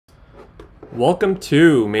Welcome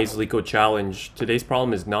to Maze Leetcode Challenge. Today's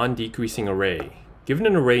problem is non-decreasing array. Given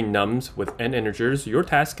an array nums with n integers, your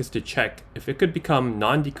task is to check if it could become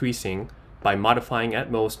non-decreasing by modifying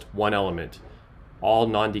at most one element. All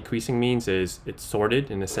non-decreasing means is it's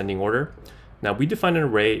sorted in ascending order. Now we define an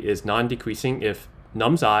array is non-decreasing if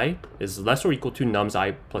nums I is less or equal to nums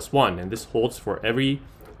I plus 1, and this holds for every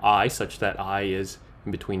I such that I is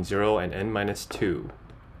in between 0 and n minus 2.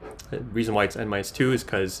 The reason why it's n minus 2 is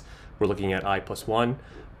because we're looking at I plus 1,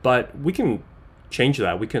 but we can change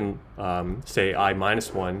that. We can say I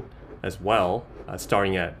minus 1 as well,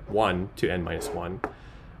 starting at 1 to n minus 1.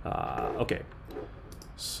 Okay,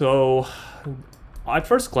 so at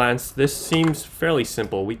first glance, this seems fairly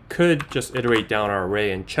simple. We could just iterate down our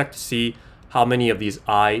array and check to see how many of these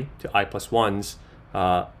I to I plus 1s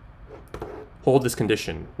hold this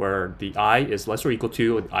condition, where the I is less or equal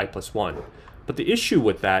to I plus 1. But the issue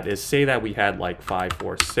with that is, say that we had like 5,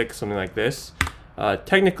 4, 6, something like this.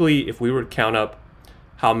 Technically, if we were to count up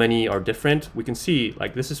how many are different, we can see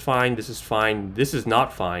like this is fine, this is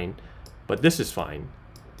not fine, but this is fine,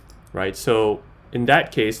 right? So in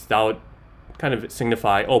that case, that would kind of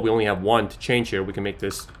signify, oh, we only have one to change here. We can make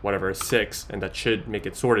this whatever 6, and that should make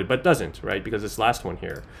it sorted, but it doesn't, right? Because this last one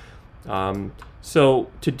here.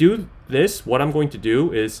 So to do this, what I'm going to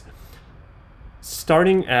do is,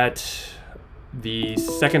 starting at the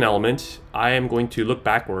second element, I am going to look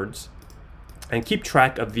backwards and keep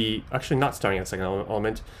track of the, actually not starting at the second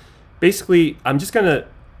element. Basically, I'm just going to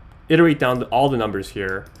iterate down all the numbers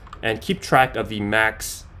here and keep track of the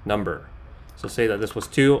max number. So say that this was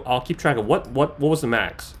 2, I'll keep track of what was the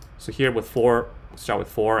max. So here with 4, start with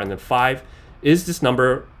 4, and then 5. Is this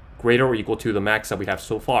number greater or equal to the max that we have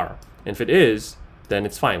so far? And if it is, then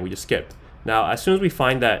it's fine, we just skip. Now, as soon as we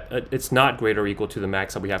find that it's not greater or equal to the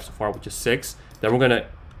max that we have so far, which is 6, then we're going to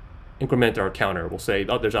increment our counter. We'll say,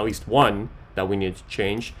 oh, there's at least one that we need to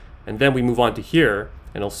change. And then we move on to here,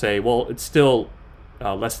 and it'll say, well, it's still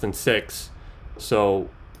less than 6, so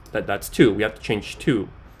that's 2. We have to change 2.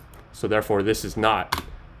 So therefore, this is not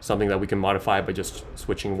something that we can modify by just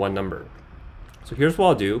switching one number. So here's what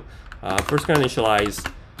I'll do. First, going to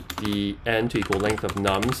initialize the n to equal length of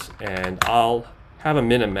nums, and I'll have a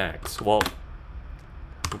min and max. Well,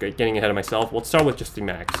 okay, getting ahead of myself. We'll start with just the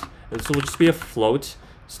max. And this will just be a float,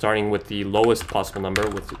 starting with the lowest possible number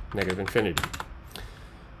with negative infinity.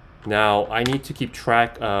 Now, I need to keep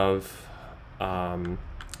track of,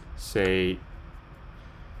 say,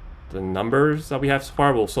 the numbers that we have so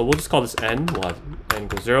far. So we'll just call this n. We'll have n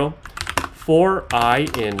equals 0. For I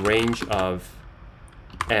in range of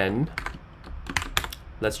n,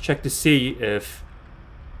 let's check to see if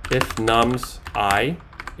nums I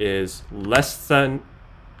is less than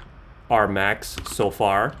our max so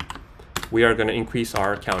far, we are going to increase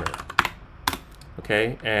our counter.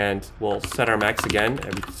 Okay, and we'll set our max again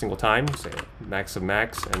every single time. Say max of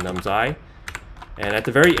max and nums I. And at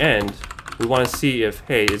the very end, we want to see if,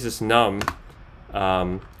 hey, is this num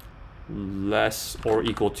less or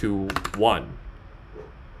equal to 1?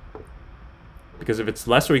 Because if it's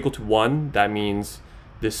less or equal to 1, that means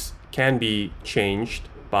this can be changed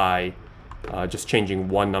by just changing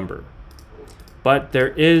one number. But there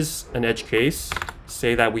is an edge case.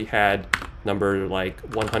 Say that we had number like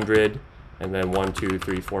 100 and then 1, 2,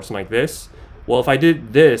 3, 4, something like this. Well, if I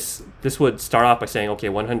did this, this would start off by saying, okay,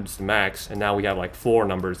 100 is the max, and now we have like 4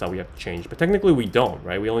 numbers that we have to change. But technically we don't,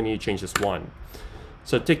 right? We only need to change this one.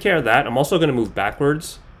 So to take care of that, I'm also going to move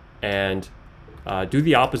backwards and do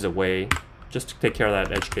the opposite way just to take care of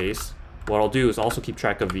that edge case. What I'll do is also keep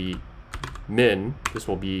track of the min. This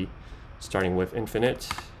will be starting with infinite.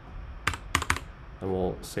 And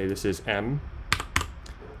we'll say this is m.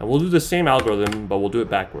 And we'll do the same algorithm, but we'll do it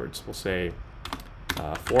backwards. We'll say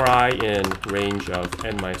for I in range of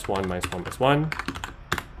n minus 1 minus 1 minus 1.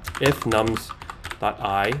 If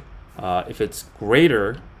nums.I, if it's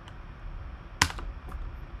greater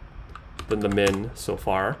than the min so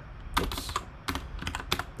far,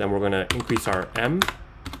 then we're going to increase our m.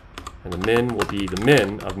 And the min will be the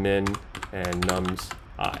min of min and nums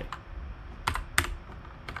I.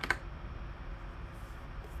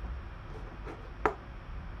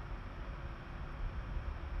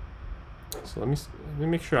 So let me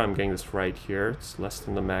make sure I'm getting this right here. It's less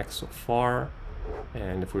than the max so far.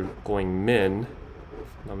 And if we're going min,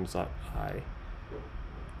 nums.I.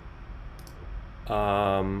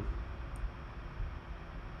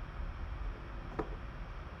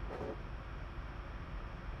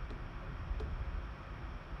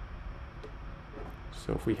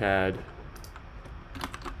 So if we had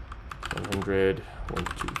 100, 1,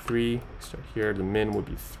 2, 3, start here, the min would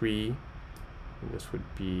be 3, and this would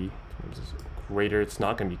be Greater, it's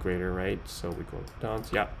not going to be greater, right? So we go down,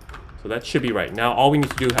 yeah. So that should be right. Now all we need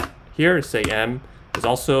to do here is say m is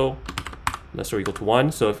also less or equal to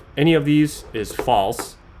 1. So if any of these is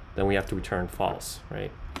false, then we have to return false,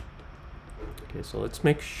 right? Okay, so let's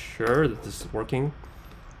make sure that this is working.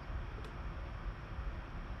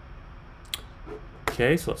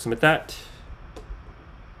 Okay, so let's submit that.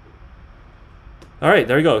 All right,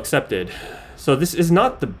 there we go, accepted. So this is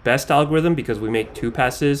not the best algorithm because we make 2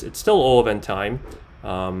 passes. It's still O of n time,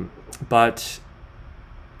 but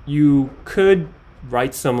you could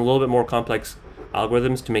write some a little bit more complex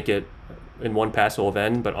algorithms to make it in 1 pass O of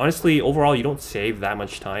n. But honestly, overall, you don't save that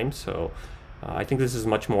much time. So I think this is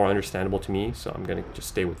much more understandable to me. So I'm gonna just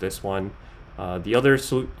stay with this one. The other,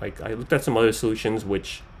 I looked at some other solutions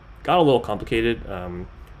which got a little complicated.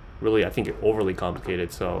 Really, I think overly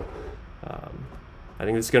complicated. So I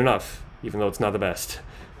think this is good enough, even though it's not the best.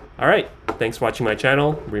 All right, thanks for watching my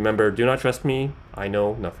channel. Remember, do not trust me. I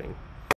know nothing.